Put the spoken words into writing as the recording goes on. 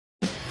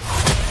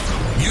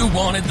You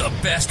wanted the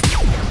best.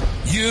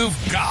 You've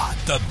got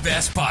the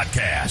best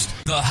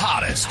podcast. The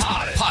hottest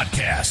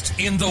podcast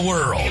in the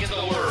world.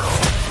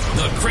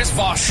 The Chris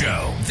Voss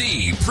Show.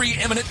 The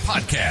preeminent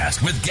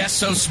podcast with guests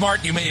so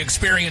smart you may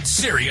experience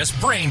serious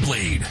brain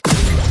bleed.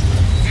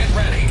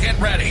 Get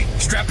ready.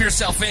 Strap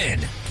yourself in.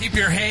 Keep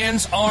your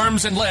hands,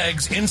 arms, and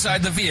legs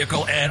inside the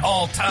vehicle at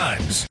all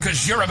times,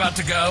 because you're about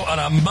to go on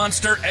a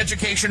monster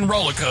education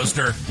roller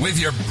coaster with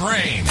your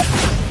brain.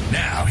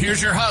 Now,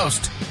 here's your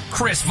host,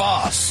 Chris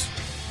Voss.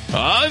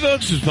 Hi,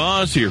 folks. Chris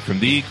Voss here from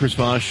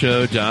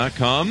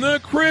thechrisvossshow.com,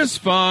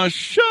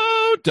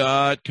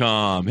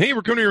 thechrisvossshow.com. Hey,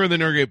 we're coming here with the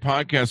Nergate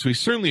Podcast. We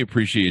certainly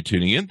appreciate you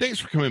tuning in. Thanks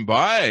for coming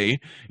by.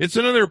 It's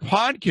another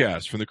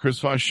podcast from the Chris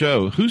Voss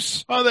Show. Who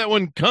saw that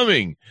one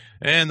coming?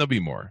 And there'll be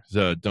more,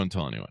 so don't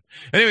tell anyone.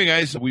 Anyway,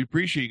 guys, we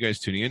appreciate you guys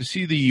tuning in to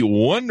see the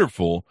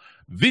wonderful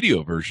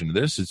video version of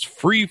this. It's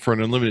free for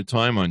an unlimited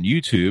time on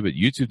YouTube at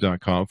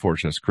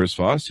youtube.com/Chris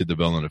Voss. Hit the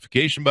bell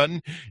notification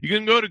button. You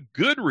can go to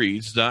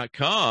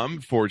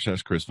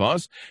goodreads.com/Chris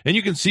Voss, and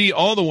you can see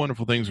all the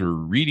wonderful things we're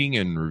reading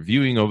and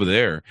reviewing over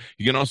there.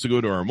 You can also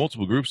go to our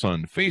multiple groups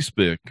on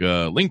Facebook,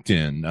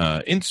 LinkedIn,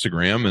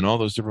 Instagram, and all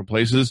those different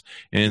places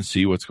and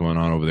see what's going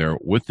on over there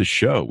with the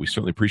show. We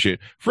certainly appreciate it.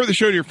 Further the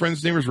show to your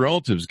friends, neighbors,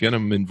 relatives. Get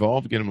them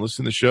involved, get them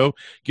listening to the show,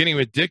 getting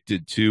them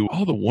addicted to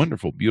all the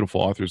wonderful,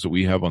 beautiful authors that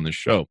we have on the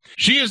show.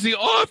 She is the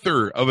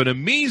author of an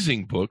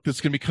amazing book that's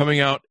going to be coming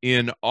out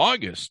in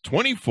August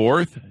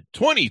 24th,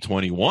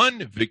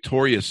 2021,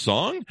 Victoria's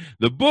Song.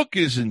 The book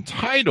is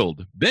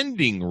entitled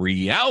Bending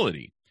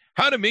Reality,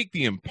 How to Make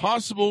the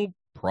Impossible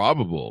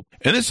Probable.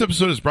 And this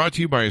episode is brought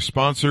to you by a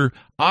sponsor,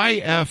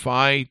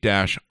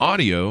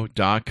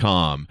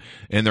 ifi-audio.com,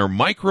 and their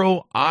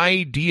micro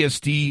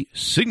iDSD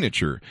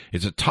signature.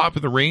 It's a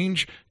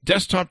top-of-the-range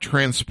desktop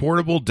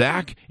transportable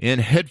DAC and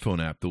headphone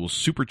app that will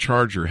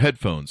supercharge your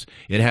headphones.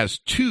 It has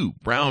 2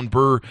 brown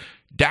burr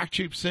DAC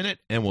chips in it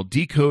and will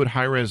decode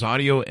high-res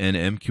audio and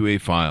MQA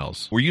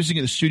files. We're using it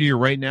in the studio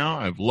right now.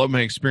 I've loved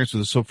my experience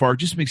with it so far. It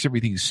just makes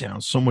everything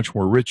sound so much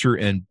more richer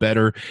and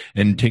better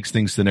and takes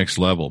things to the next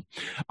level.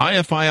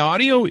 iFi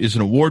Audio is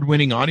an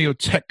award-winning audio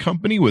tech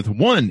company with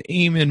one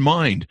aim in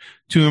mind: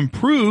 to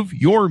improve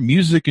your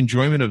music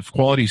enjoyment of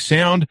quality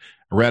sound,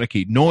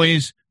 eradicate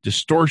noise,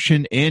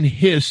 distortion, and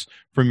hiss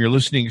from your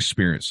listening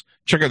experience.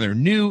 Check out their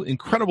new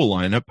incredible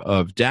lineup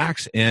of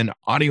DACs and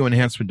audio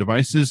enhancement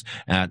devices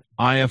at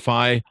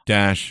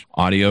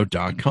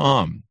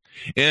ifi-audio.com.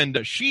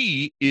 And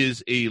she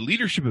is a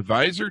leadership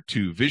advisor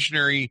to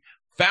visionary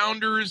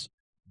founders,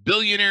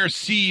 billionaire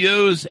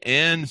CEOs,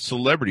 and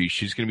celebrities.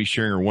 She's going to be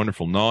sharing her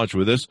wonderful knowledge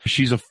with us.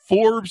 She's a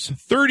Forbes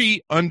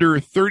 30 under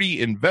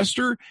 30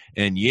 investor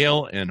and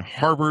Yale and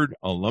Harvard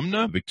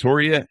alumna.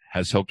 Victoria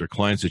has helped her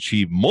clients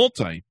achieve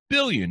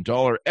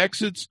multi-billion-dollar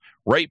exits,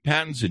 write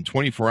patents in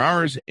 24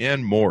 hours,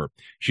 and more.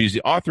 She's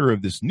the author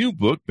of this new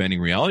book, Bending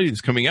Reality, that's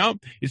coming out.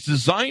 It's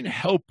designed to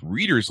help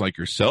readers like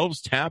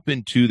yourselves tap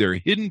into their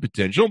hidden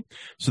potential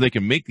so they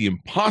can make the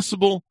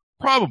impossible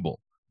probable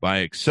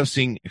by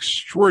accessing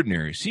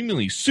extraordinary,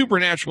 seemingly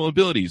supernatural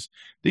abilities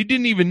they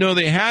didn't even know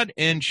they had,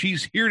 and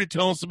she's here to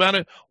tell us about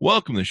it.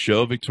 Welcome to the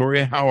show,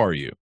 Victoria. How are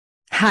you?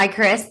 Hi,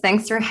 Chris.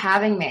 Thanks for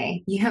having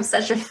me. You have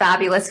such a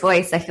fabulous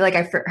voice. I feel like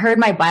I've heard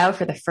my bio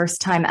for the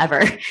first time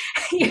ever.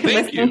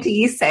 Listening to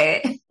you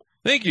say it.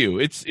 Thank you.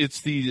 It's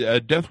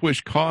the Death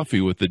Wish coffee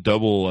with the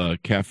double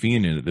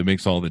caffeine in it that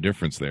makes all the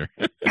difference there.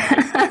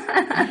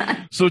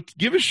 So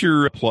give us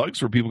your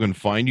plugs where people can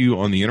find you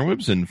on the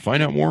interwebs and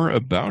find out more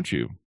about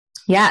you.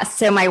 Yeah,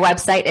 so my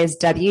website is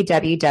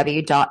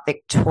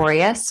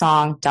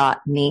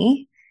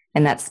www.victoriasong.me,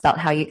 and that's spelled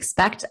how you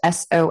expect,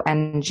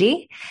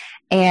 SONG.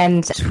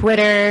 And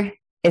Twitter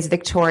is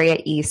Victoria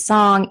E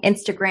Song,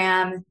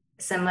 Instagram,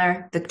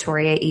 similar,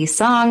 Victoria E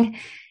Song,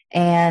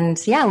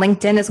 and yeah,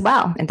 LinkedIn as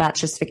well, and that's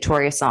just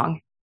Victoria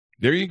Song.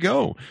 There you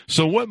go.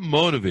 So what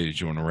motivated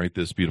you to write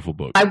this beautiful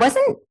book? I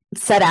wasn't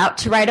set out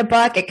to write a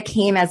book. It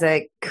came as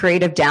a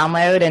creative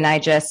download, and I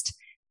just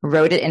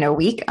wrote it in a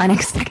week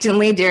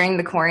unexpectedly during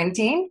the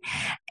quarantine.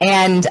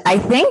 And I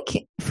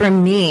think for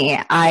me,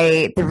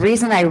 the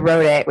reason I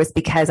wrote it was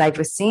because I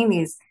was seeing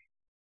these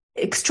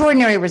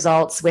extraordinary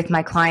results with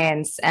my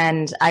clients,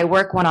 and I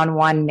work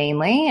one-on-one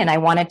mainly, and I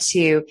wanted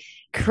to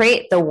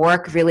create the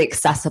work really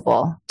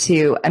accessible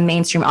to a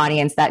mainstream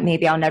audience that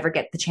maybe I'll never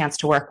get the chance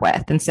to work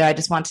with. And so I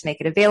just want to make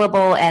it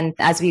available. And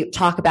as we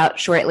talk about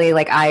shortly,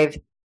 like I've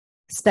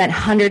spent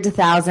hundreds of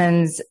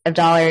thousands of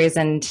dollars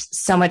and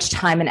so much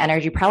time and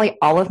energy, probably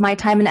all of my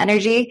time and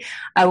energy,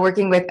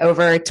 working with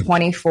over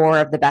 24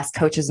 of the best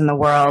coaches in the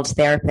world,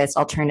 therapists,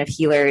 alternative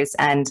healers.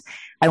 And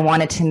I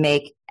wanted to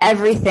make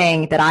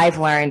everything that I've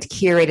learned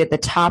curated the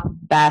top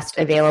best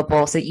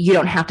available so you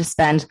don't have to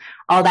spend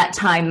all that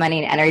time,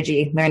 money, and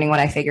energy learning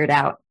what I figured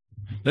out.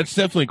 That's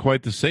definitely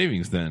quite the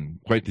savings then,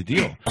 quite the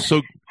deal.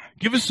 So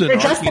Give us an for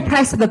just the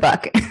price of the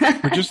book.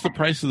 For just the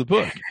price of the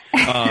book.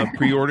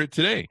 Pre-order it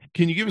today.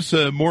 Can you give us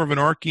more of an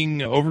arcing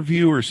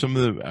overview or some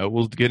of the,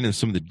 we'll get into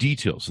some of the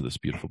details of this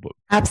beautiful book.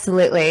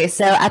 Absolutely.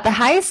 So at the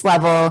highest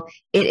level,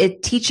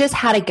 it teaches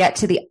how to get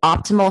to the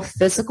optimal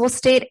physical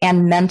state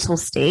and mental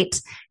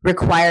state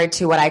required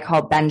to what I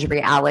call bend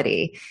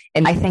reality.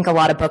 And I think a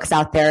lot of books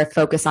out there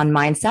focus on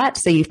mindset.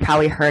 So you've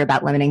probably heard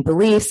about limiting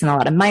beliefs and a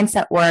lot of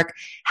mindset work.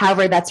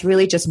 However, that's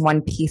really just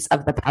one piece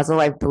of the puzzle.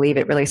 I believe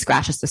it really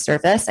scratches the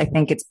surface. I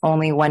think it's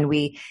only when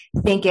we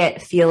think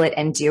it, feel it,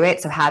 and do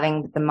it. So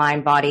having the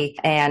mind, body,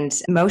 and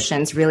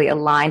emotions really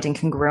aligned and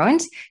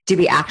congruent, do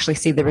we actually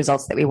see the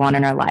results that we want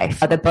in our life?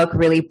 The book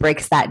really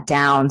breaks that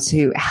down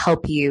to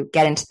help you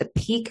get into the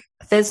peak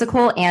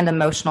physical and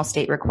emotional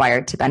state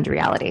required to bend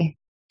reality.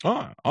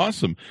 Oh,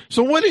 awesome.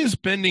 So what is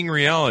bending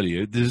reality?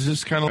 Is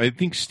this kind of, I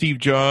think Steve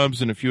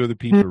Jobs and a few other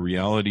people,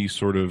 reality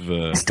sort of...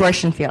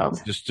 distortion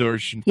field.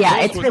 Distortion.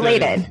 Yeah, it's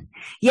related.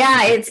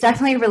 Yeah, it's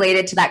definitely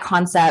related to that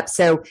concept.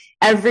 So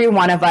every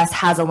one of us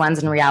has a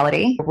lens in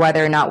reality,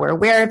 whether or not we're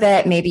aware of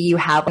it. Maybe you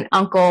have an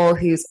uncle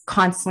who's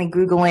constantly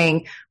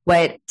Googling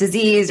what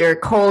disease or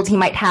cold he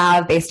might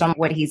have based on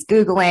what he's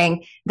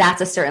Googling. That's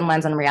a certain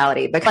lens on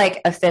reality. But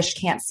like a fish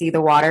can't see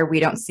the water, we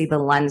don't see the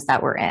lens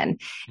that we're in.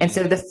 And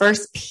so the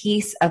first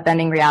piece of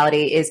bending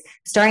reality is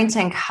starting to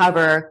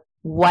uncover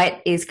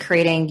what is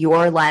creating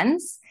your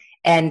lens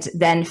and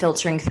then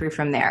filtering through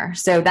from there.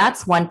 So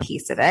that's one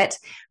piece of it.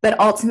 But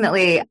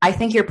ultimately, I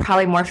think you're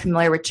probably more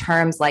familiar with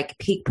terms like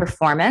peak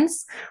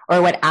performance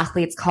or what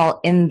athletes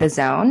call in the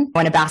zone.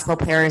 When a basketball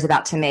player is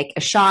about to make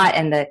a shot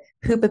and the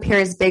hoop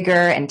appears bigger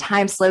and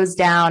time slows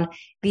down,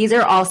 these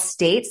are all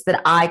states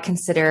that I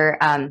consider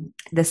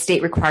the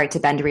state required to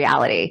bend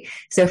reality.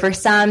 So for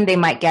some, they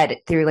might get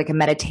it through like a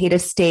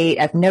meditative state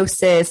of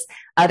gnosis.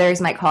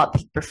 Others might call it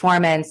peak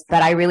performance.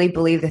 But I really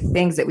believe the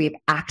things that we have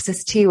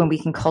access to when we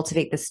can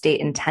cultivate the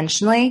state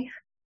intentionally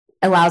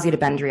allows you to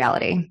bend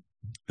reality.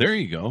 There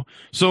you go.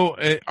 So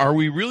are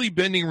we really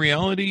bending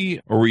reality?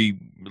 Are we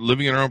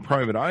living in our own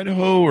private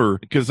Idaho? Or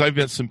because I've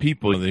met some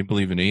people, they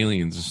believe in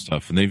aliens and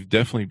stuff, and they've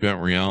definitely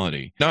bent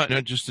reality. Not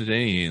just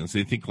today aliens.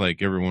 They think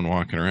like everyone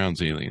walking around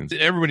is aliens.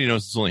 Everybody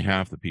knows it's only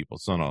half the people.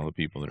 It's not all the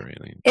people that are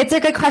aliens. It's a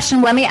good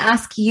question. Let me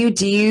ask you,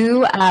 do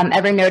you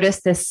ever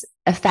notice this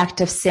effect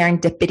of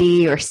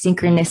serendipity or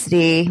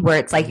synchronicity where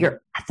it's like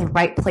you're at the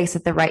right place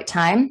at the right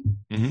time?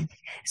 Mm-hmm.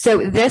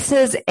 So this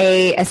is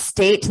a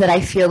state that I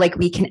feel like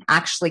we can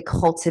actually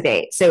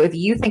cultivate. So if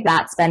you think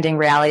that's bending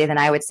reality, then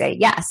I would say,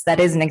 yes, that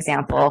is an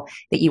example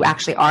that you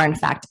actually are in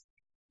fact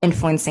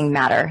influencing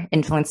matter,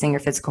 influencing your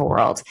physical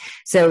world.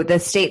 So the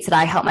states that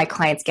I help my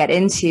clients get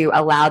into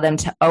allow them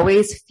to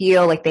always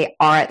feel like they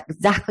are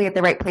exactly at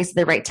the right place at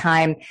the right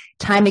time.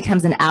 Time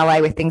becomes an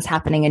ally with things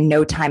happening in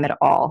no time at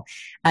all.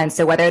 And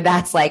so whether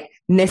that's like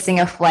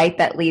missing a flight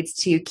that leads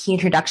to key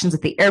introductions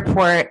at the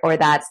airport, or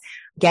that's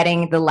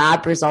getting the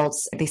lab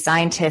results, the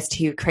scientist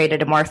who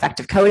created a more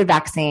effective COVID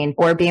vaccine,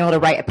 or being able to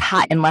write a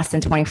patent in less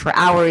than 24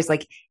 hours.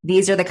 Like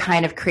these are the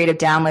kind of creative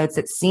downloads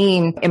that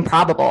seem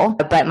improbable,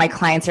 but my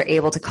clients are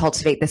able to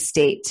cultivate the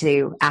state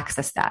to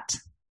access that.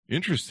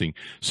 Interesting.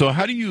 So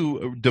how do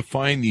you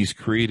define these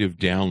creative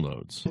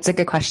downloads? It's a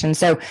good question.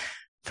 So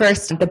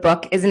first, the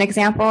book is an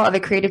example of a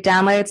creative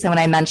download. So when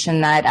I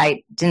mentioned that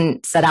I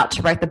didn't set out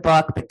to write the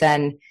book, but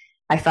then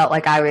I felt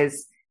like I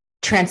was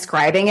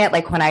transcribing it.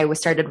 Like when I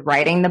started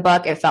writing the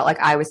book, it felt like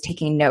I was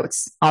taking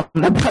notes on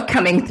the book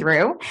coming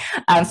through.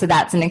 So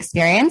that's an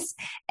experience.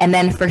 And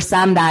then for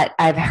some that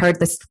I've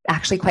heard this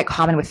actually quite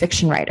common with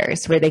fiction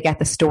writers where they get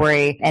the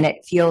story and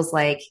it feels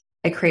like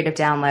a creative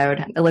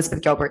download.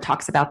 Elizabeth Gilbert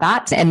talks about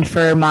that. And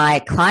for my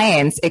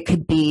clients, it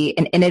could be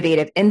an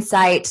innovative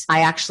insight.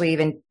 I actually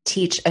even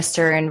teach a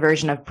certain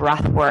version of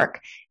breath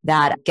work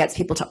that gets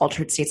people to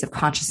altered states of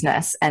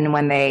consciousness. And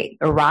when they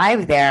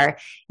arrive there,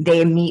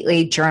 they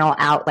immediately journal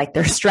out like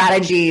their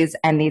strategies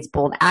and these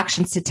bold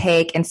actions to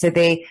take. And so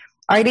they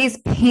are these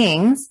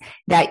pings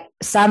that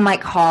some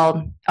might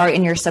call are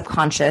in your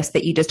subconscious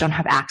that you just don't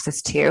have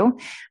access to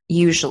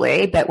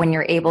usually. But when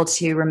you're able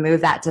to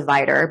remove that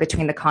divider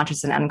between the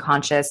conscious and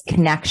unconscious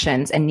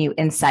connections and new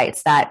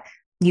insights that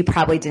you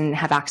probably didn't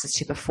have access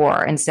to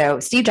before. And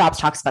so Steve Jobs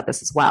talks about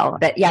this as well.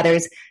 But yeah,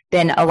 there's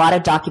been a lot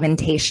of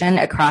documentation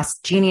across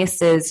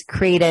geniuses,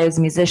 creatives,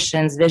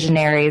 musicians,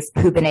 visionaries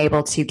who've been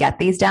able to get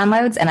these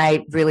downloads. And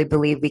I really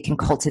believe we can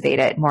cultivate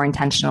it more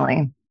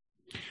intentionally.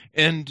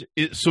 And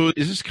so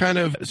is this kind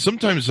of,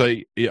 sometimes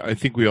I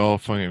think we all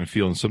fucking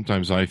feel, and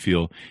sometimes I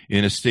feel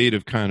in a state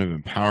of kind of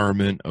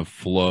empowerment, of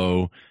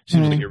flow.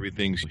 Seems like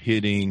everything's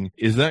hitting.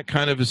 Is that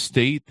kind of a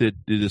state that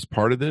is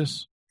part of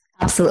this?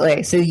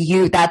 Absolutely. So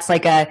that's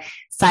like a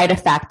side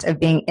effect of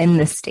being in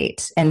this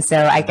state. And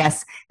so I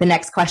guess the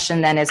next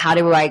question then is, how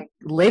do I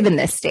live in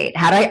this state?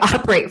 How do I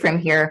operate from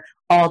here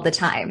all the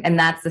time? And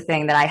that's the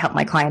thing that I help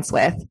my clients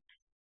with.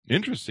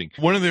 Interesting.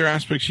 One of the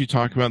aspects you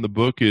talk about in the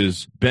book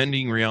is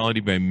bending reality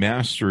by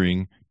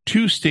mastering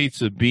 2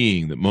 states of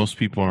being that most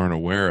people aren't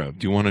aware of.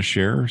 Do you want to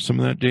share some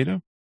of that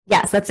data?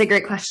 Yes, that's a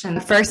great question.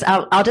 First,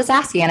 I'll just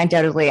ask you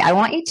anecdotally. I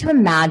want you to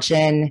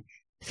imagine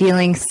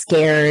feeling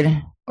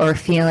scared or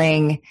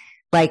feeling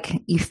like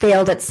you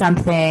failed at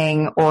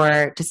something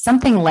or just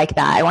something like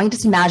that. I want you to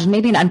just imagine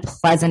maybe an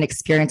unpleasant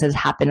experience has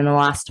happened in the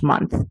last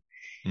month.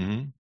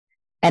 Mm-hmm.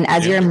 And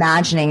as you're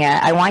imagining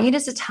it, I want you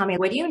just to tell me,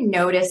 what do you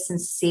notice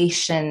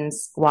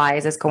sensations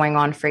wise is going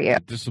on for you?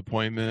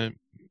 Disappointment,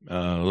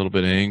 a little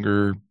bit of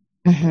anger,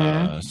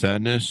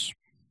 sadness.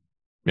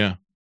 Yeah.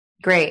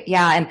 Great.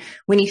 Yeah. And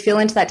when you feel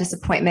into that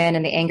disappointment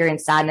and the anger and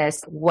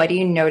sadness, what do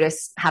you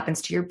notice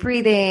happens to your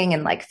breathing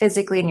and like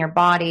physically in your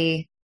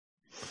body?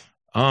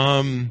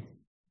 I'm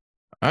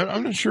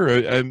not sure.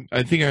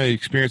 I think I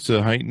experienced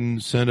a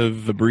heightened sense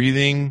of the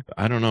breathing.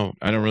 I don't know.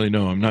 I don't really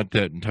know. I'm not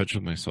that in touch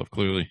with myself,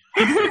 clearly.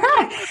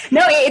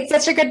 No, it's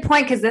such a good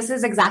point, because this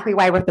is exactly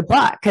why I wrote the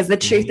book. Because the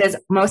truth is,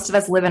 most of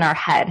us live in our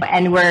head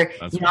and we're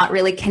not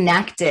really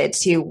connected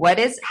to what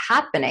is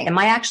happening. Am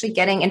I actually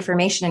getting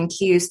information and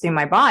cues through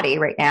my body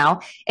right now?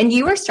 And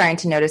you were starting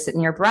to notice it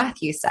in your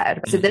breath, you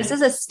said. So this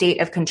is a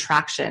state of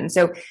contraction.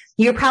 So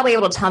you're probably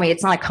able to tell me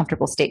it's not a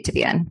comfortable state to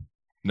be in.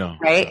 No,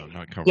 right? No,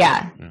 not comfortable.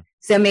 Yeah.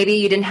 So maybe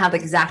you didn't have the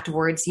exact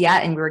words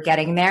yet and we were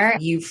getting there.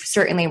 You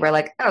certainly were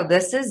like, oh,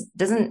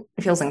 it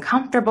feels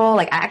uncomfortable.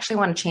 Like, I actually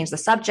want to change the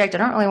subject. I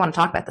don't really want to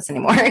talk about this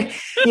anymore. So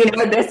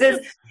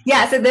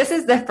this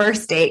is the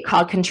first state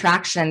called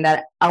contraction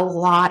that a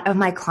lot of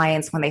my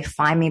clients, when they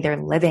find me,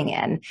 they're living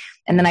in.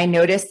 And then I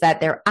notice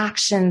that their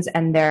actions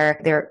and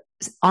their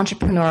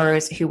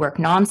entrepreneurs who work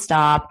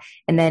nonstop,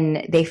 and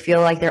then they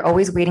feel like they're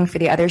always waiting for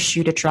the other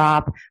shoe to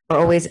drop or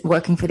always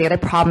working for the other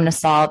problem to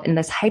solve. And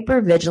this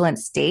hypervigilant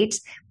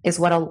state is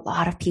what a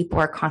lot of people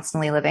are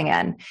constantly living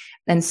in.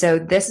 And so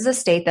this is a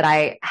state that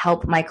I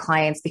help my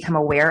clients become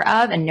aware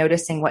of and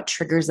noticing what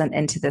triggers them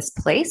into this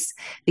place,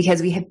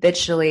 because we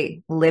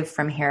habitually live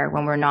from here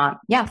when we're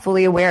not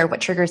fully aware of what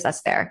triggers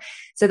us there.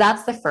 So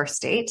that's the first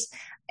state.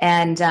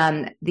 And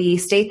the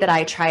state that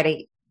I try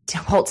to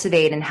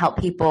cultivate and help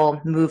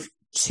people move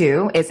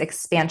to is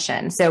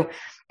expansion. So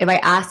if I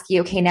ask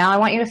you, okay, now I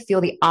want you to feel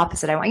the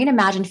opposite. I want you to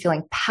imagine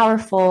feeling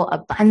powerful,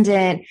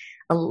 abundant,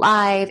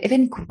 alive,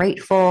 even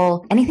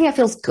grateful, anything that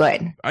feels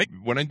good.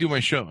 When I do my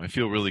show, I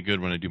feel really good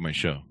when I do my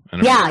show.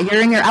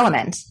 You're in your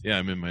element. Yeah,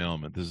 I'm in my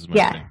element. This is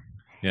my thing.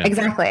 Yeah,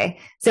 exactly.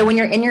 So when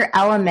you're in your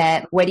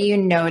element, what do you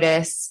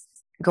notice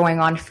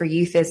going on for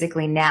you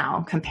physically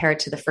now compared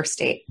to the first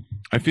state?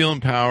 I feel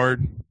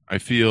empowered. I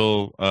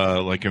feel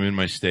like I'm in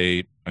my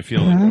state. I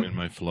feel like I'm in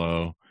my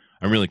flow.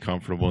 I'm really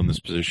comfortable in this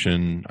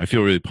position. I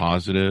feel really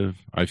positive.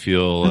 I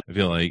feel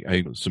like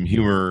I have some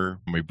humor,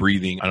 my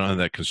breathing. I don't have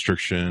that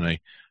constriction.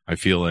 I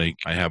feel like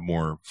I have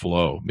more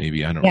flow.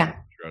 Maybe I don't know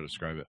how to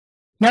describe it.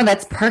 No,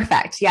 that's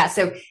perfect. Yeah.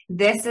 So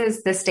this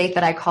is the state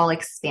that I call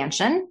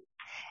expansion.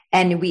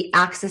 And we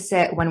access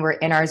it when we're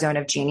in our zone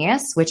of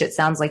genius, which it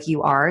sounds like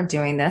you are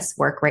doing this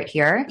work right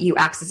here. You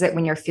access it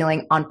when you're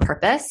feeling on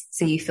purpose.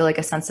 So you feel like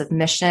a sense of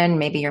mission.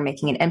 Maybe you're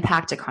making an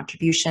impact, a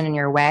contribution in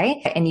your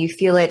way. And you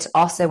feel it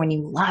also when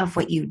you love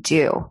what you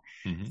do.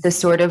 Mm-hmm. So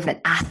sort of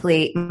an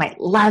athlete might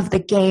love the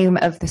game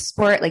of the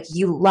sport. Like,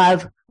 you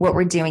love what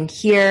we're doing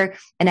here.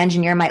 An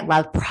engineer might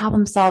love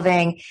problem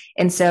solving.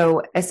 And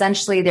so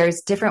essentially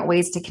there's different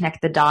ways to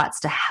connect the dots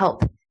to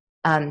help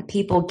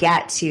people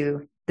get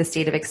to the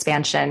state of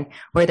expansion,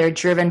 where they're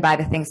driven by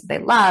the things that they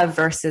love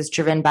versus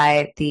driven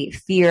by the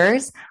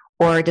fears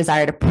or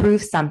desire to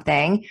prove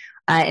something.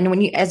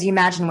 And as you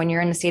imagine, when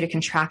you're in a state of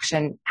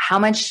contraction, how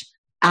much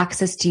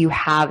access do you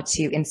have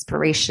to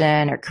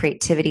inspiration or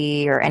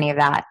creativity or any of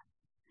that?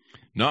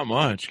 Not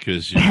much,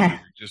 because you're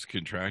just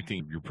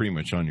contracting. You're pretty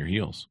much on your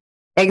heels.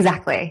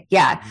 Exactly.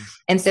 Yeah. Mm-hmm.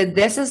 And so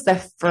this is the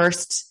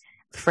first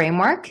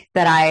framework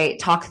that I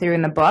talk through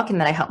in the book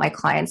and that I help my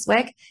clients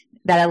with,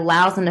 that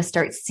allows them to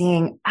start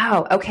seeing,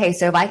 oh, okay,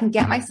 so if I can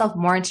get myself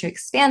more into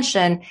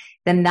expansion,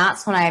 then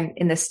that's when I'm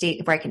in the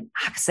state where I can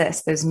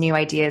access those new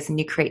ideas and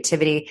new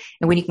creativity.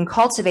 And when you can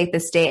cultivate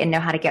this state and know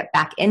how to get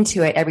back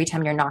into it every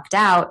time you're knocked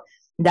out,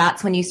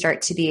 that's when you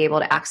start to be able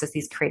to access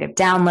these creative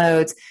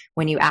downloads,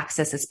 when you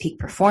access this peak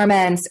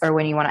performance, or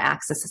when you want to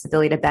access this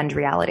ability to bend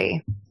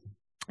reality.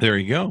 There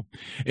you go.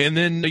 And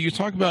then you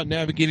talk about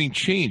navigating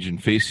change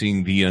and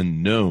facing the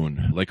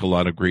unknown, like a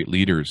lot of great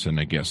leaders. And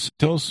I guess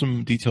tell us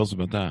some details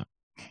about that.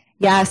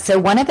 Yeah. So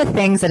one of the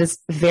things that is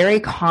very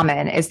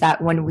common is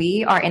that when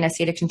we are in a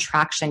state of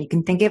contraction, you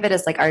can think of it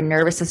as like our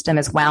nervous system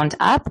is wound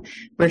up.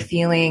 We're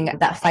feeling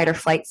that fight or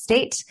flight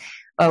state.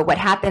 What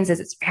happens is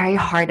it's very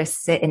hard to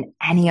sit in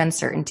any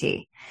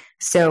uncertainty.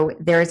 So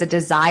there is a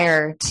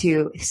desire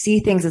to see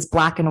things as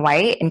black and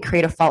white and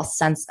create a false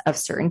sense of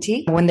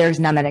certainty when there's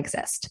none that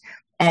exist.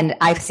 And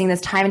I've seen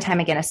this time and time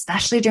again,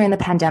 especially during the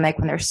pandemic,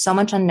 when there's so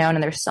much unknown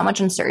and there's so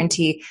much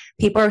uncertainty.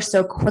 People are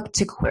so quick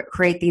to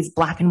create these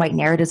black and white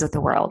narratives of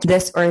the world,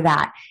 this or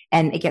that.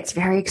 And it gets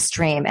very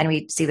extreme. And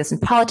we see this in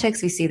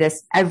politics. We see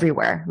this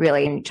everywhere,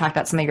 really. And you talk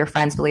about some of your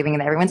friends believing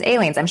that everyone's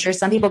aliens. I'm sure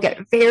some people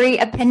get very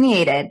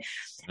opinionated.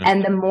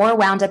 And the more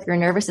wound up your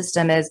nervous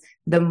system is,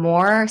 the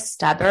more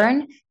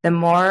stubborn, the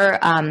more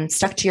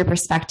stuck to your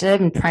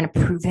perspective and trying to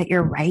prove that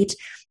you're right,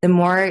 the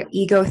more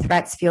ego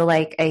threats feel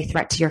like a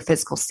threat to your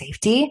physical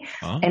safety.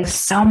 And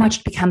so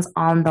much becomes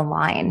on the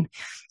line.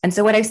 And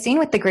so what I've seen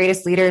with the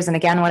greatest leaders, and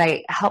again, what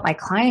I help my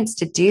clients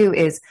to do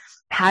is,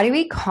 how do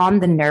we calm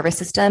the nervous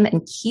system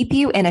and keep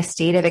you in a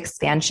state of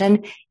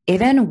expansion,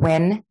 even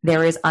when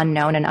there is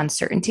unknown and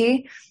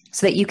uncertainty,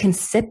 so that you can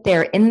sit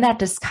there in that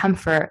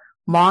discomfort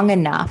long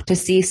enough to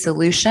see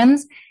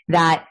solutions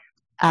that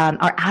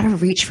are out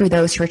of reach for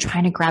those who are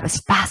trying to grab as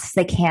fast as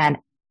they can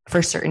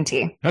for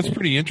certainty. That's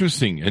pretty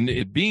interesting.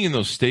 And being in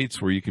those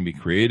states where you can be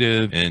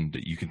creative and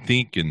you can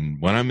think, and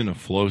when I'm in a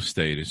flow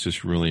state, it's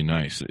just really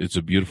nice. It's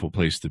a beautiful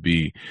place to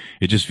be.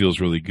 It just feels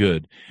really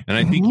good. And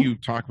I think you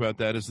talk about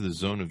that as the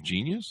zone of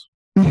genius.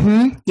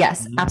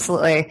 Yes,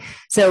 absolutely.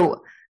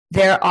 So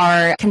there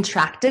are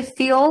contractive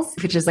feels,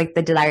 which is like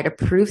the desire to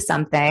prove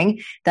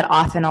something that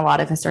often a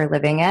lot of us are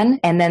living in.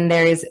 And then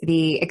there's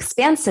the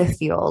expansive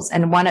feels.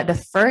 And one of the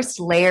first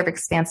layer of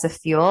expansive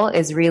fuel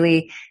is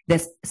really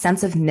this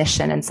sense of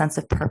mission and sense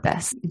of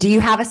purpose. Do you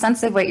have a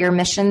sense of what your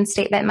mission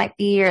statement might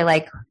be? Or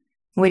like,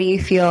 what do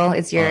you feel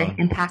is your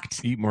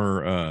impact? Eat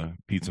more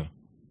pizza.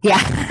 Yeah.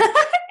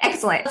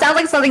 Excellent. Sounds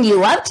like something you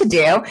love to do.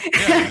 Yeah,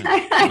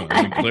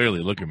 I mean, clearly,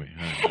 look at me.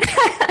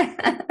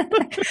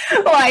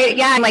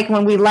 Well, like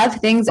when we love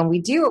things and we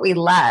do what we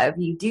love,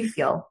 you do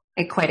feel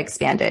quite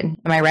expanded.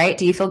 Am I right?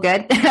 Do you feel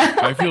good?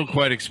 I feel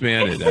quite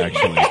expanded,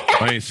 actually.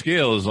 My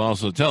scale is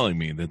also telling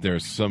me that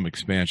there's some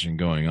expansion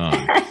going on.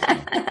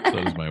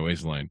 So does my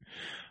waistline.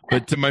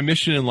 But my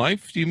mission in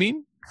life, do you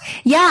mean?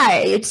 Yeah,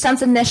 it's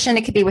sense of mission.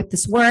 It could be with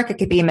this work. It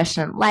could be a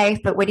mission in life.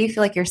 But what do you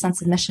feel like your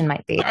sense of mission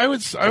might be? I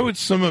would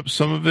sum up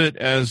some of it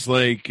as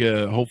like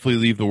hopefully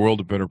leave the world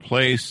a better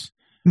place.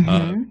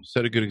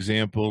 Set a good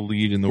example,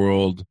 lead in the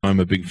world. I'm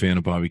a big fan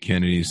of Bobby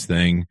Kennedy's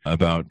thing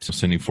about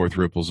sending forth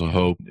ripples of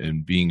hope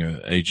and being an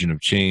agent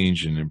of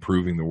change and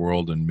improving the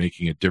world and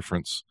making a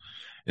difference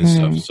and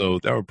stuff. So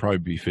that would probably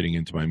be fitting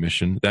into my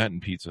mission. That and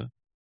pizza.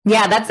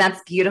 Yeah,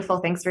 that's beautiful.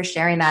 Thanks for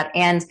sharing that.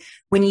 And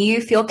when you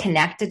feel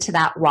connected to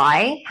that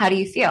why, how do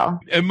you feel?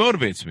 It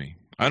motivates me.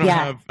 I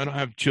don't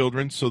have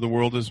children, so the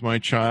world is my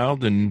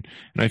child, and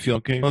I feel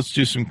okay. Let's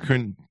do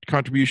some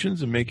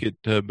contributions and make it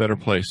a better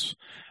place.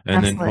 And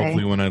Absolutely. Then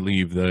hopefully when I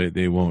leave,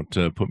 they won't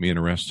put me in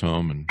a rest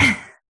home and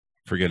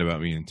forget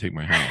about me and take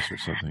my house or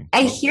something.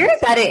 I hear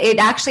that it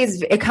actually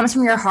it comes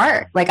from your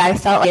heart. Like I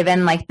felt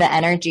given like the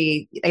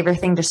energy,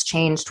 everything just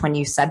changed when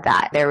you said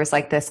that. There was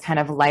like this kind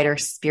of lighter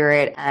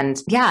spirit,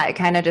 and yeah, it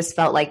kind of just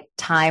felt like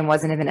time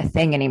wasn't even a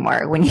thing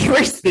anymore when you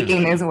were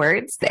speaking those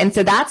words. And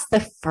so that's the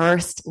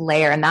first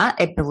layer. And that,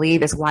 I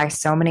believe, is why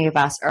so many of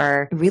us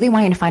are really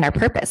wanting to find our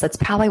purpose. That's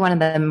probably one of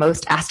the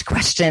most asked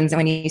questions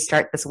when you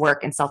start this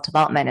work in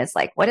self-development is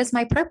like, what is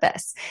my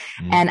purpose?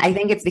 And I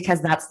think it's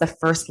because that's the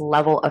first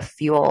level of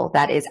fuel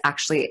that is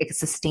actually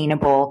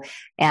sustainable.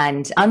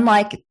 And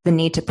unlike the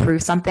need to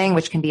prove something,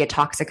 which can be a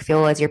toxic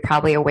fuel, as you're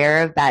probably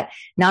aware of, that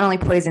not only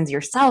poisons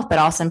yourself, but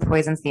also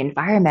poisons the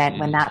environment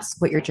when that's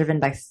what you're driven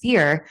by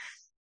fear.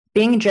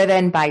 Being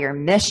driven by your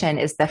mission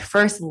is the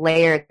first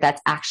layer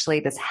that's actually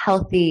this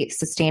healthy,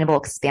 sustainable,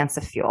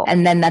 expansive fuel.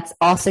 And then that's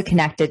also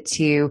connected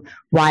to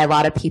why a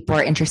lot of people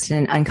are interested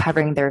in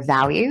uncovering their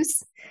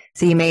values.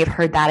 So you may have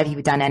heard that if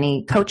you've done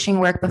any coaching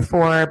work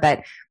before,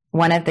 but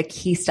one of the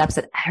key steps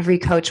that every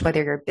coach,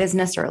 whether you're a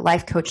business or a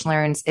life coach,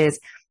 learns is,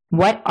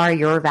 what are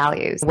your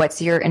values?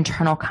 What's your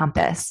internal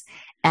compass?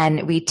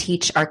 And we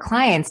teach our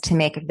clients to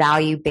make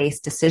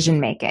value-based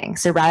decision-making.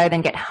 So rather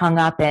than get hung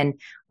up in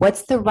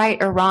what's the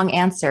right or wrong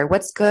answer,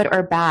 what's good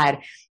or bad,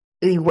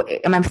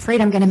 I'm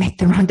afraid I'm going to make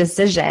the wrong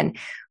decision.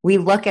 We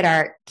look at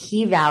our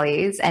key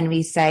values and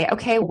we say,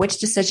 okay, which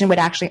decision would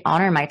actually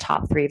honor my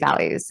top 3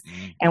 values?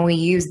 And we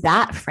use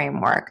that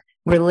framework.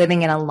 We're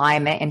living in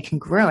alignment and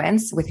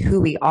congruence with who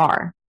we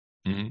are.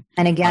 And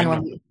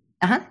again,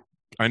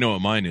 I know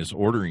what mine is: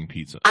 ordering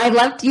pizza. I'd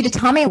love you to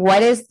tell me,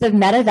 what is the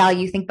meta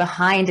value you think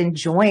behind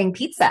enjoying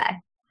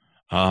pizza?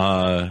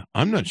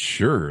 I'm not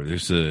sure.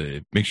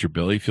 It makes your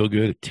belly feel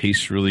good. It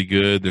tastes really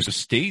good. There's a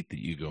state that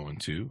you go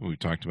into. We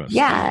talked about state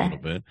a little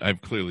bit.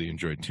 I've clearly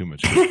enjoyed too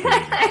much food.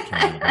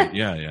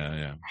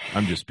 Yeah.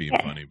 I'm just being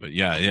funny, but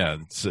yeah.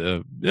 It's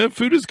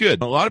food is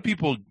good. A lot of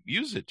people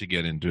use it to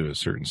get into a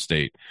certain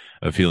state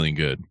of feeling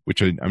good,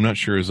 which I'm not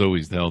sure is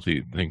always the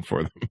healthy thing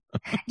for them.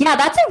 Yeah,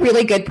 that's a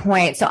really good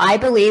point. So I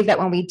believe that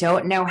when we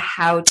don't know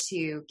how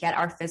to get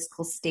our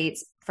physical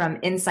states from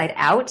inside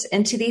out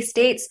into these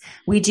states,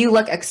 we do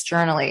look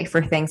externally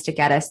for things to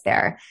get us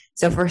there.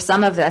 So for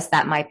some of us,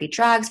 that might be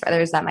drugs. For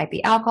others, that might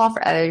be alcohol.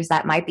 For others,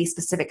 that might be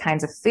specific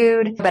kinds of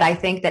food. But I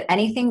think that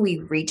anything we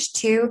reach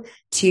to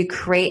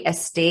create a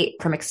state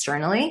from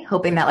externally,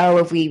 hoping that,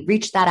 if we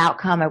reach that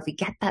outcome, if we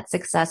get that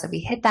success, if we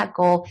hit that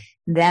goal,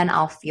 then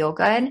I'll feel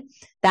good.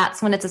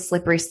 That's when it's a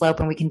slippery slope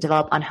and we can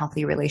develop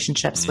unhealthy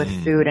relationships with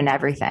food and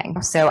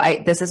everything. So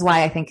this is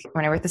why I think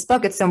when I wrote this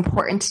book, it's so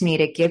important to me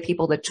to give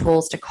people the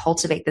tools to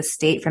cultivate the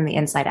state from the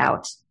inside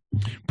out.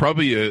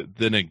 Probably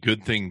then a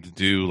good thing to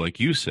do, like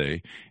you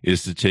say,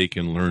 is to take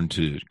and learn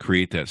to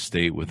create that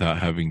state without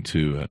having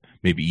to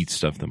maybe eat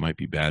stuff that might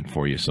be bad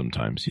for you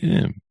sometimes.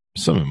 Yeah,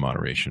 some in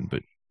moderation,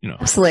 but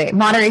Absolutely.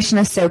 Moderation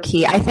is so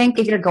key. I think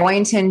if you're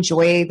going to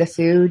enjoy the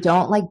food,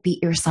 don't like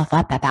beat yourself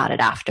up about it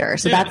after.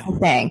 So that's the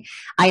thing.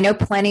 I know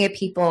plenty of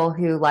people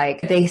who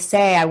they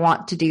say, I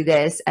want to do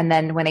this. And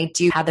then when they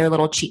do have their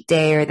little cheat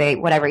day or they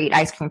eat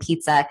ice cream,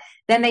 pizza,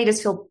 then they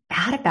just feel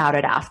bad about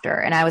it after.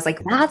 And I was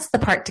like, that's the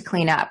part to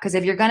clean up. Because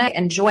if you're going to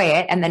enjoy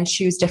it and then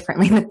choose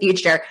differently in the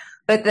future,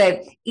 but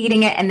the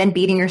eating it and then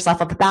beating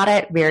yourself up about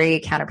it,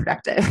 very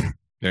counterproductive.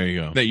 There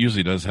you go. That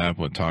usually does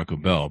happen with Taco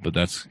Bell, but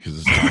that's because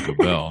it's Taco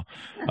Bell.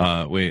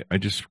 Wait, I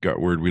just got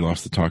word we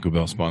lost the Taco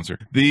Bell sponsor.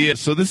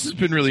 So this has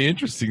been really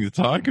interesting to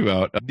talk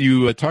about.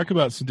 You talk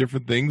about some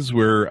different things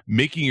where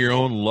making your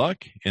own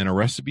luck and a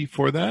recipe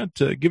for that.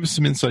 Give us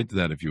some insight to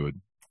that, if you would.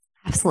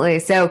 Absolutely.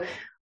 So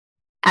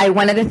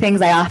one of the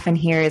things I often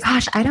hear is,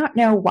 gosh, I don't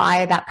know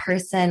why that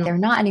person, they're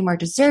not any more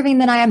deserving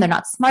than I am. They're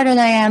not smarter than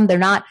I am. They're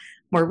not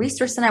more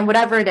resourced than I am.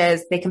 Whatever it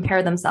is, they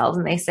compare themselves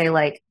and they say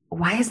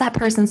why is that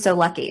person so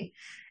lucky?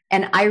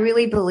 And I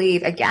really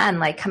believe,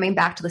 again, coming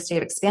back to the state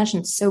of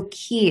expansion, so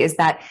key is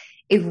that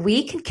if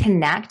we can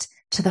connect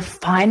to the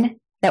fun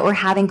that we're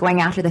having going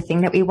after the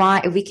thing that we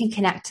want, if we can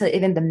connect to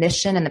even the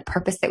mission and the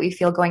purpose that we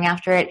feel going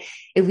after it,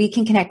 if we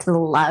can connect to the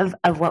love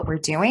of what we're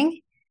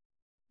doing,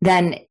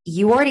 then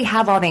you already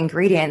have all the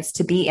ingredients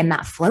to be in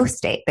that flow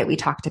state that we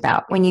talked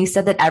about. When you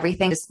said that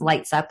everything just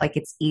lights up like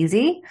it's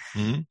easy,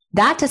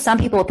 that to some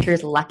people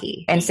appears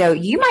lucky. And so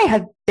you might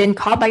have been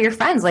called by your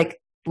friends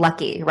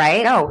lucky,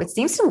 right? Oh, it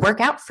seems to work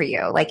out for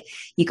you.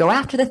 You go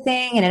after the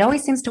thing and it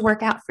always seems to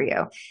work out for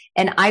you.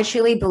 And I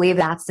truly believe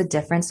that's the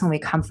difference when we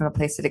come from a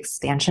place of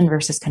expansion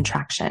versus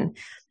contraction.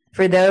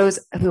 For those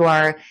who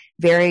are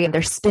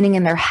they're spinning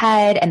in their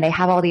head and they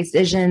have all these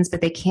visions, but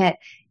they can't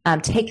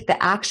take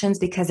the actions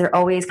because they're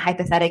always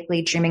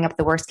hypothetically dreaming up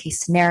the worst case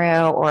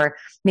scenario, or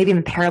maybe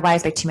even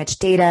paralyzed by too much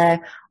data,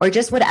 or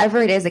just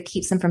whatever it is that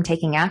keeps them from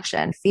taking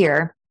action,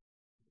 fear.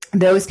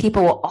 Those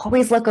people will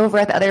always look over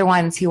at the other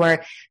ones who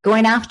are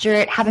going after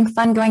it, having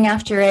fun going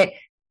after it,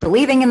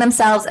 believing in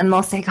themselves, and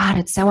they'll say, God,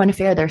 it's so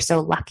unfair. They're so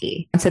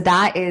lucky. And so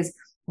that is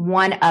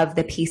one of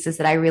the pieces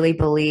that I really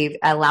believe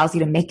allows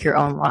you to make your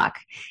own luck.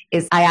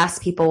 Is I ask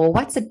people, well,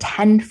 what's a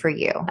 10 for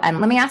you?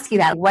 And let me ask you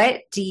that.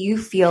 What do you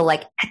feel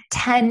like at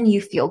 10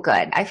 you feel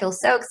good? I feel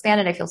so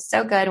expanded. I feel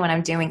so good when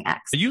I'm doing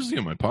X. Usually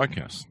on my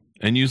podcast.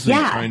 And usually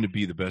trying to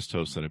be the best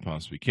host that I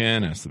possibly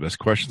can, ask the best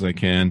questions I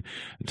can,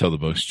 tell the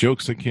most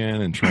jokes I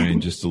can, and try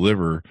and just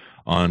deliver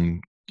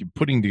on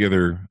putting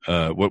together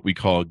what we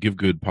call Give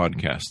Good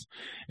podcast.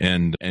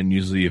 And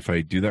usually if I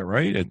do that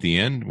right at the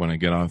end, when I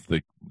get off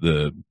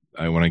the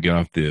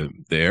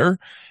air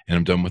and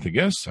I'm done with the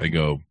guests, I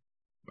go,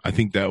 I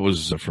think that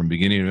was from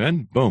beginning to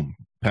end, boom,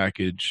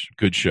 package,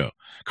 good show.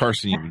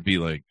 Carson, you would be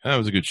like, that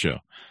was a good show.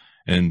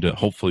 And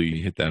hopefully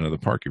you hit that out of the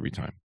park every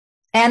time.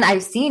 And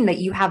I've seen that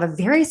you have a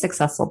very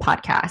successful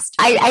podcast.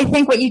 I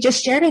think what you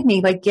just shared with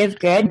me, Give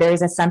Good,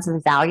 there's a sense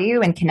of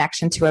value and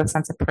connection to a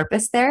sense of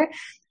purpose there.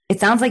 It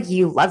sounds like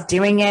you love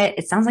doing it.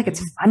 It sounds like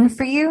it's fun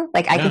for you.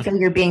 I can feel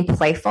you're being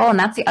playful. And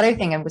that's the other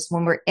thing. And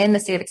when we're in the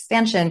state of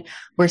expansion,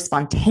 we're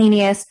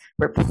spontaneous,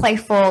 we're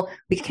playful.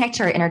 We connect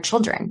to our inner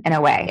children in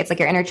a way. It's like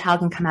your inner child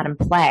can come out and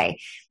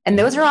play. And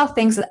those are all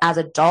things that as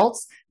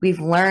adults, we've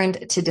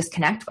learned to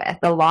disconnect with.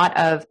 A lot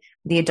of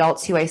the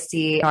adults who I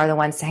see are the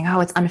ones saying, oh,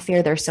 it's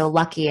unfair. They're so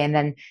lucky. And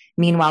then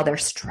meanwhile, they're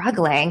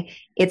struggling.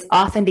 It's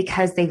often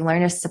because they've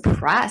learned to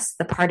suppress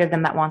the part of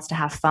them that wants to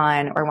have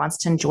fun or wants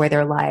to enjoy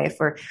their life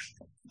or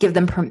give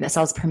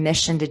themselves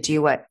permission to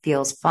do what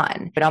feels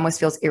fun. It almost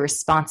feels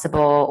irresponsible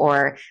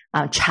or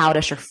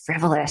childish or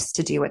frivolous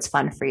to do what's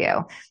fun for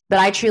you. But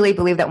I truly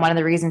believe that one of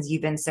the reasons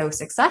you've been so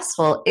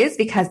successful is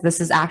because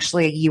this is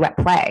actually you at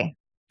play.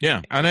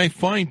 Yeah. And I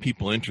find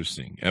people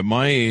interesting. At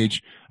my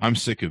age, I'm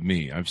sick of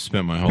me. I've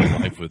spent my whole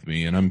life with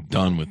me and I'm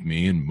done with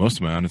me. And most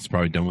of my audience is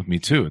probably done with me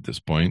too at this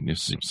point.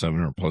 It's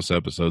 700 plus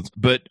episodes.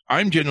 But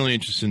I'm genuinely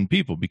interested in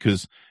people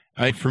because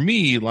for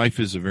me, life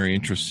is a very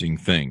interesting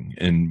thing.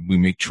 And we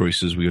make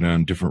choices. We go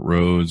down different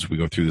roads. We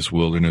go through this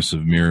wilderness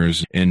of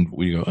mirrors and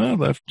we go,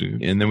 left.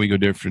 And then we go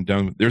different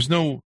down. There's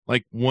no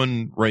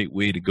one right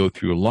way to go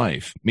through a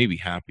life. Maybe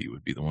happy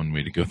would be the one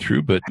way to go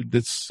through, but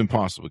that's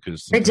impossible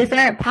because there are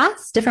different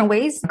paths, different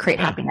ways to create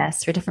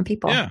happiness for different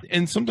people. Yeah.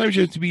 And sometimes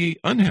you have to be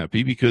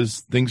unhappy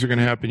because things are going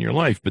to happen in your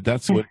life, but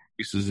that's what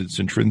increases its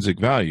intrinsic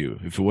value.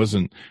 If it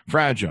wasn't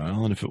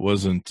fragile and if it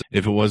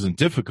wasn't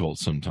difficult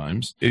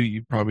sometimes,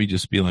 you'd probably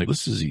just be like,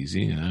 this is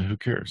easy. Who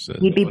cares?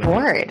 You'd be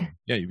bored.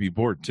 Yeah, you'd be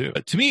bored too.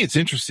 To me, it's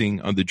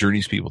interesting on the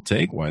journeys people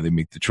take, why they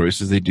make the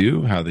choices they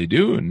do, how they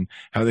do, and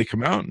how they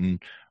come out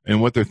and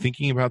what they're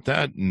thinking about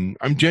that. And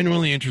I'm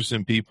genuinely interested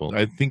in people.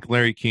 I think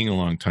Larry King a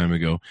long time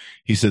ago,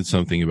 he said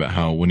something about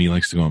how when he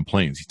likes to go on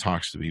planes, he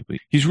talks to people.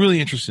 He's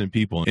really interested in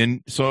people.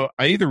 And so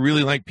I either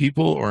really like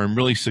people or I'm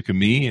really sick of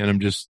me and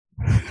I'm just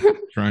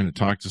trying to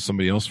talk to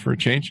somebody else for a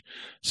change.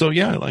 So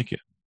yeah, I like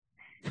it.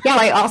 Yeah,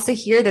 I also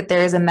hear that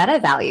there's a meta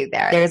value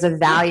there. There's a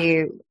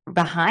value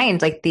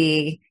behind like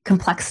the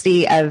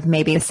complexity of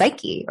maybe the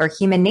psyche or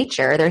human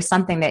nature. There's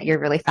something that you're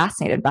really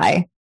fascinated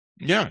by.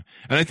 Yeah.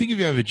 And I think if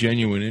you have a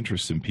genuine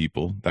interest in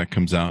people, that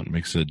comes out and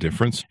makes a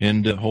difference.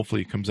 And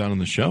hopefully it comes out on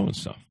the show and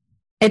stuff.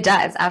 It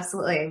does.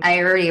 Absolutely. I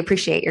really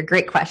appreciate your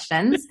great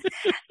questions.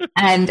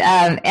 And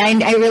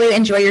I really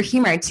enjoy your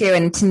humor too.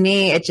 And to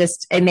me,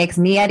 it makes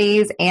me at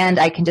ease, and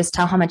I can just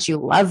tell how much you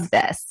love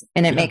this.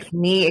 And it makes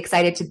me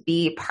excited to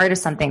be part of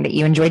something that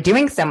you enjoy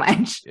doing so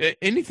much.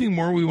 Anything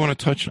more we want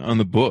to touch on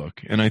the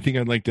book? And I think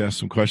I'd like to ask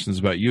some questions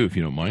about you, if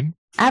you don't mind.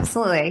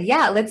 Absolutely.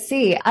 Yeah. Let's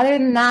see. Other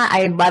than that,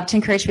 I'd love to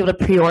encourage people to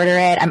pre-order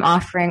it. I'm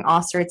offering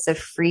all sorts of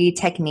free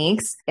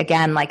techniques.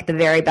 Again, like the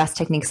very best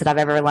techniques that I've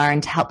ever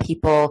learned to help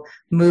people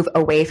move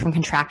away from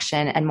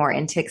contraction and more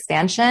into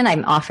expansion.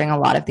 I'm offering a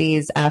lot of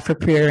these for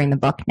pre-ordering the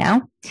book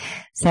now.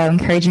 So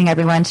encouraging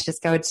everyone to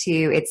just go to,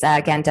 it's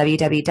again,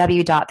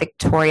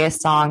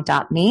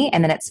 www.victoriasong.me,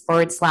 and then it's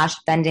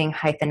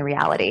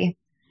 /bending-reality.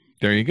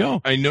 There you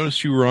go. I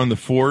noticed you were on the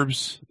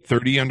Forbes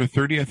 30 under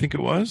 30, I think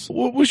it was.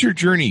 What was your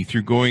journey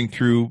through going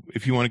through,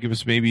 if you want to give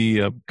us maybe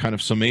a kind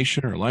of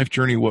summation or life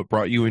journey, what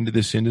brought you into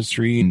this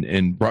industry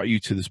and brought you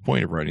to this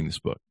point of writing this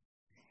book?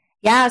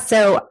 Yeah,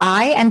 so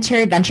I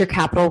entered venture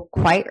capital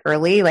quite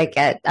early.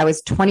 I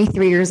was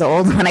 23 years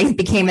old when I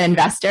became an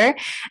investor.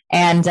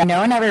 And no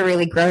one ever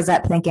really grows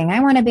up thinking, I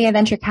want to be a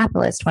venture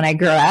capitalist when I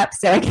grow up.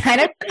 So I kind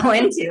of fell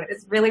into it.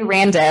 It's really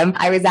random.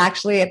 I was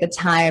actually at the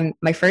time,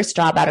 my first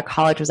job out of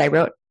college was I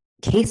wrote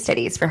case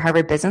studies for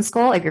Harvard Business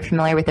School, if you're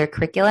familiar with their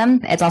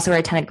curriculum. It's also where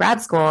I attended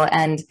grad school.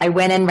 And I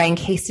went in writing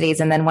case studies.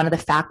 And then one of the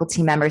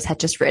faculty members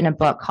had just written a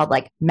book called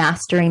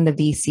Mastering the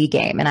VC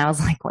Game. And I was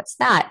like, what's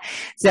that?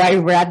 So I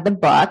read the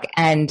book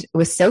and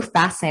was so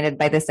fascinated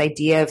by this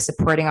idea of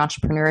supporting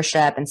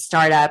entrepreneurship and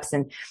startups.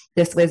 And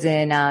this was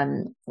in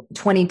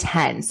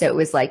 2010. So it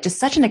was just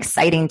such an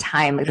exciting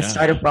time. The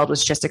startup world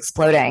was just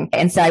exploding.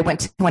 And so I went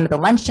to one of the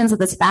luncheons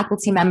with this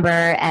faculty member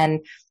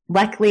and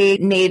luckily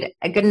made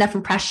a good enough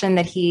impression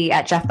that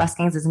Jeff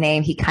Busking's his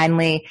name, he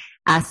kindly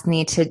asked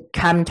me to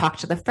come talk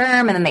to the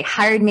firm, and then they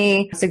hired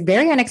me. It's a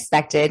very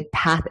unexpected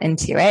path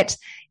into it.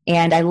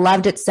 And I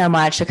loved it so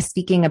much.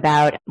 Speaking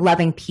about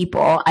loving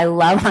people, I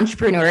love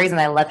entrepreneurs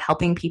and I love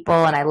helping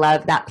people, and I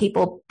love that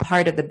people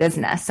part of the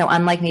business. So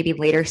unlike maybe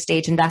later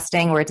stage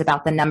investing where it's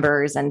about the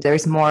numbers and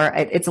there's more,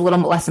 it's a little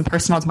less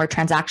impersonal, it's more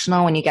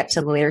transactional when you get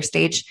to the later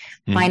stage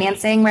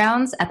financing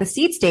rounds. At the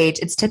seed stage,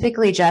 it's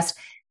typically just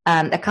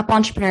a couple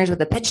entrepreneurs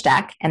with a pitch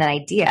deck and an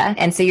idea.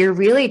 And so you're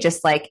really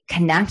just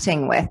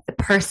connecting with the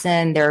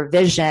person, their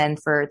vision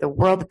for the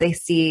world that they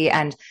see.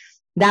 And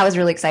that was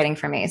really exciting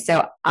for me.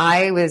 So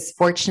I was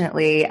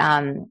fortunately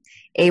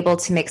able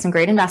to make some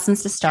great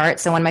investments to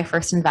start. So one of my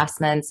first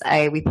investments,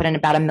 we put in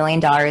about $1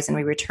 million and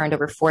we returned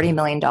over $40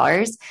 million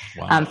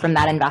from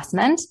that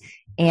investment.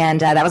 And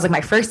that was my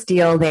first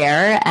deal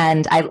there.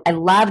 And I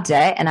loved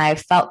it. And I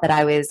felt that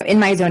I was in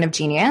my zone of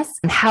genius.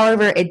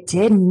 However, it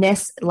did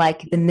miss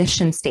the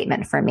mission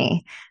statement for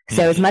me.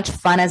 So as much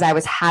fun as I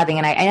was having,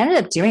 and I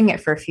ended up doing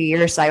it for a few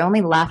years. So I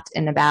only left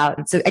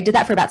so I did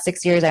that for about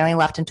 6 years. I only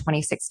left in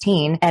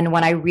 2016. And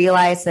when I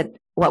realized that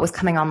what was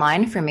coming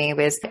online for me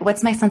was,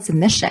 what's my sense of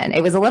mission?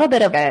 It was a little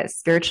bit of a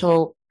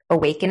spiritual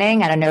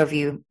awakening. I don't know if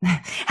you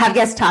have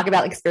guests talk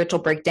about spiritual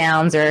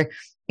breakdowns or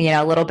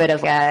a little bit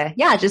of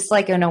just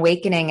an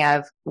awakening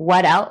of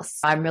what else.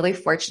 I'm really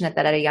fortunate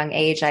that at a young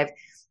age, I've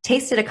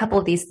tasted a couple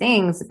of these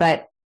things,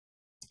 but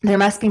there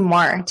must be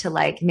more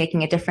to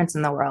making a difference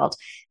in the world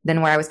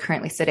than where I was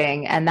currently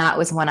sitting. And that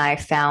was when I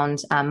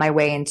found my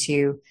way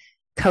into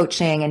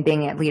coaching and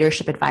being a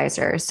leadership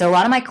advisor. So a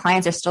lot of my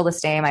clients are still the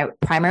same. I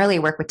primarily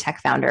work with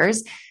tech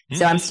founders.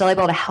 So I'm still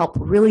able to help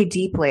really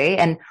deeply.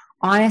 And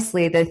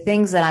honestly, the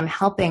things that I'm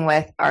helping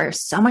with are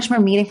so much more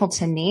meaningful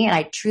to me, and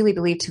I truly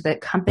believe to the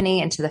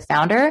company and to the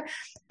founder,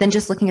 than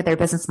just looking at their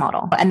business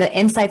model. And the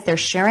insights they're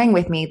sharing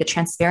with me, the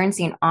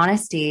transparency and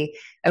honesty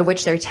of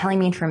which they're telling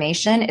me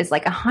information is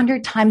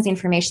 100 times the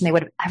information they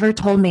would have ever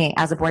told me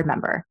as a board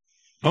member.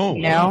 Oh,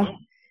 Wow.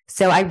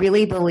 So I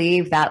really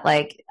believe that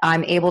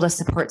I'm able to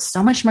support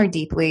so much more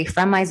deeply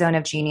from my zone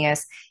of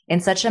genius in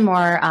such a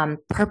more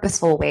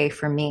purposeful way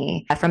for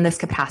me from this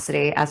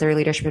capacity as a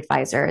leadership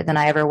advisor than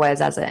I ever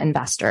was as an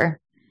investor.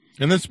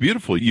 And that's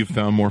beautiful. You've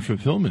found more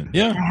fulfillment.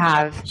 Yeah. I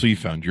have. So you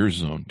found your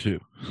zone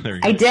too. There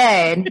you go. I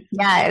did.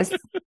 Yes.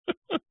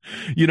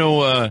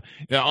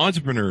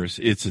 Entrepreneurs,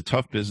 it's a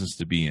tough business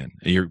to be in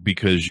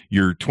because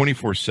you're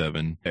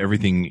 24/7.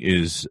 Everything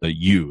is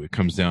you. It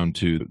comes down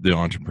to the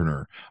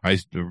entrepreneur. I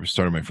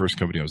started my first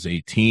company. I was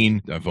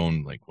 18. I've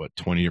owned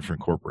 20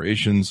 different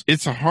corporations.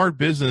 It's a hard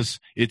business.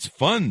 It's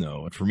fun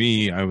though. For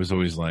me, I was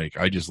always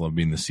I just love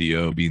being the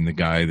CEO, being the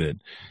guy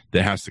that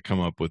has to come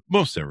up with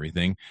most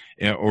everything,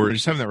 or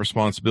just having that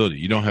responsibility.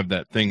 You don't have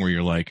that thing where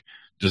you're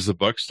does the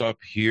buck stop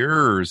here,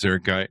 or is there a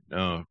guy?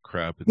 Oh,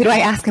 crap. Who do I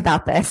ask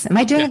about this? Am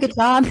I doing a good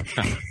job?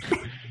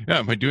 Yeah,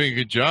 am I doing a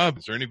good job?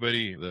 Is there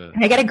anybody?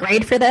 Can I get a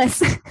grade for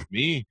this?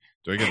 Me?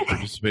 Do I get a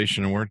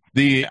participation award?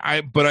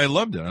 But I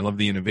loved it. I loved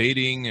the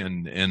innovating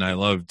and I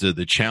loved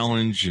the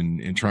challenge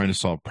and trying to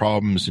solve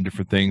problems and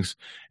different things.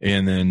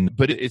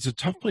 But it's a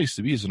tough place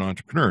to be as an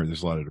entrepreneur.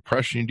 There's a lot of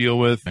depression you deal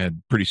with. I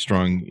had pretty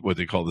strong, what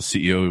they call the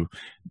CEO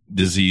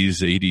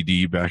disease,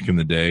 ADD, back in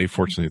the day.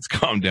 Fortunately, it's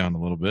calmed down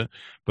a little bit,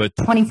 but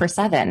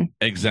 24/7.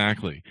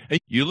 Exactly.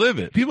 You live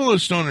it. People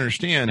just don't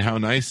understand how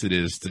nice it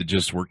is to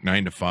just work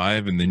 9 to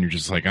 5. And then you're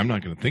just like, I'm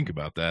not going to think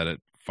about that at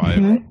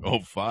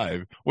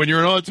 5:05. When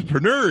you're an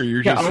entrepreneur,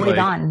 you're just always like,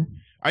 on.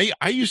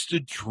 I used to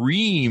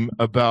dream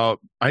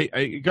about,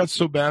 it got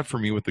so bad for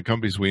me with the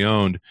companies we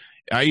owned.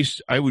 I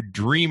would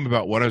dream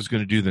about what I was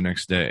going to do the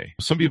next day.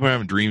 Some people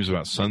have dreams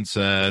about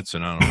sunsets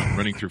and I don't know,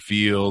 running through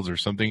fields or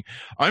something.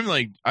 I'm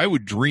like, I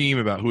would dream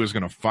about who I was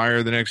going to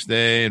fire the next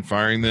day and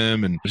firing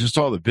them and just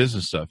all the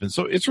business stuff. And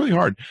so it's really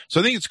hard. So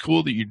I think it's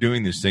cool that you're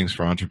doing these things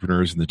for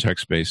entrepreneurs in the tech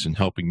space and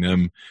helping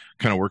them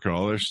kind of work on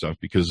all their stuff,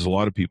 because there's a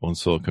lot of people in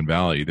Silicon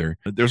Valley.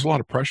 There's a lot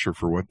of pressure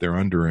for what they're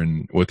under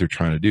and what they're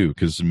trying to do,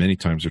 because many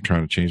times they're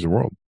trying to change the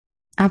world.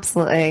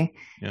 Absolutely.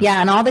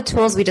 Yeah. And all the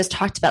tools we just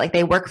talked about, like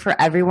they work for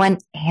everyone,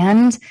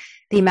 and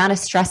the amount of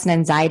stress and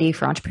anxiety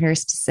for entrepreneurs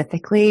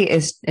specifically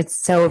it's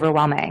so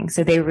overwhelming.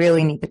 So they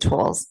really need the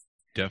tools.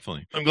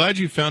 Definitely. I'm glad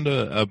you found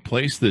a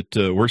place that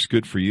works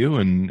good for you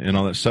and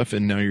all that stuff.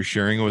 And now you're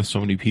sharing it with so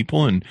many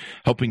people and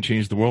helping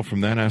change the world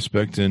from that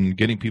aspect and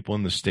getting people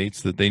in the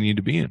states that they need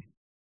to be in.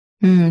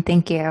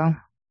 Thank you.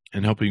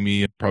 And helping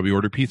me probably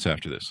order pizza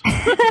after this.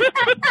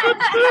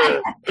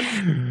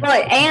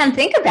 Well, and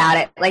think about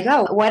it. Like,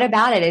 oh, what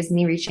about it is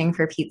me reaching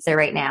for pizza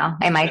right now?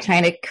 Am I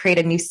trying to create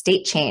a new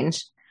state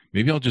change?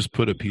 Maybe I'll just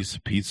put a piece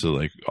of pizza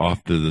like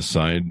off to the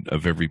side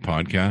of every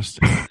podcast.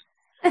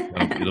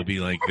 It'll be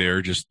like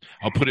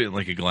I'll put it in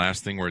like a glass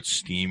thing where it's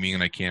steaming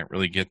and I can't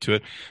really get to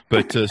it.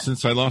 But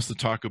since I lost the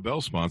Taco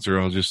Bell sponsor,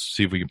 I'll just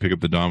see if we can pick up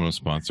the Domino's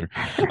sponsor.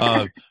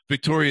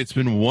 Victoria, it's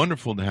been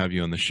wonderful to have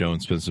you on the show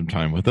and spend some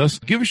time with us.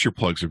 Give us your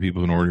plugs so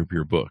people can order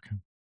your book.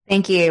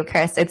 Thank you,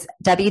 Chris. It's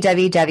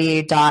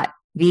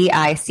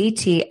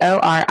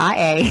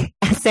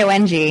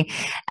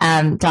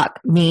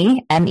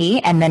www.victoriasong.me,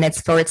 and then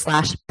it's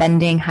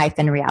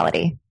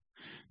 /bending-reality.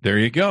 There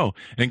you go.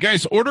 And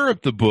guys, order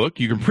up the book.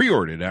 You can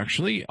pre-order it,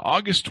 actually.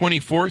 August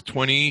 24th,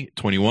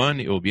 2021.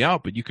 It will be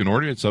out, but you can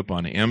order it. It's up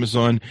on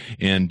Amazon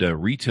and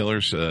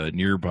retailers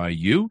nearby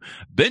you.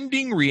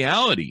 Bending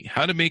Reality,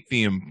 How to Make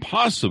the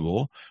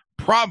Impossible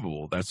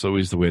Probable. That's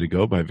always the way to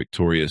go, by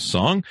Victoria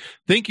Song.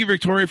 Thank you,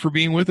 Victoria, for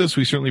being with us.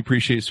 We certainly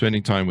appreciate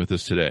spending time with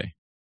us today.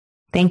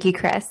 Thank you,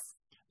 Chris.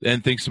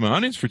 And thanks to my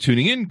audience for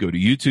tuning in. Go to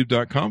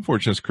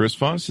youtube.com/Chris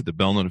Voss. Hit the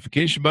bell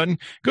notification button.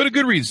 Go to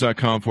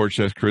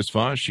goodreads.com/Chris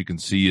Voss. You can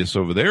see us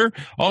over there.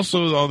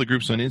 Also, all the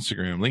groups on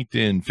Instagram,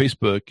 LinkedIn,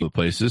 Facebook, the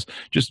places.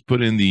 Just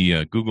put in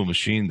the Google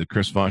machine, the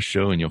Chris Voss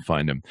Show, and you'll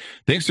find them.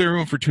 Thanks to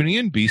everyone for tuning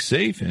in. Be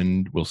safe,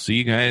 and we'll see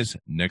you guys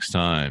next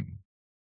time.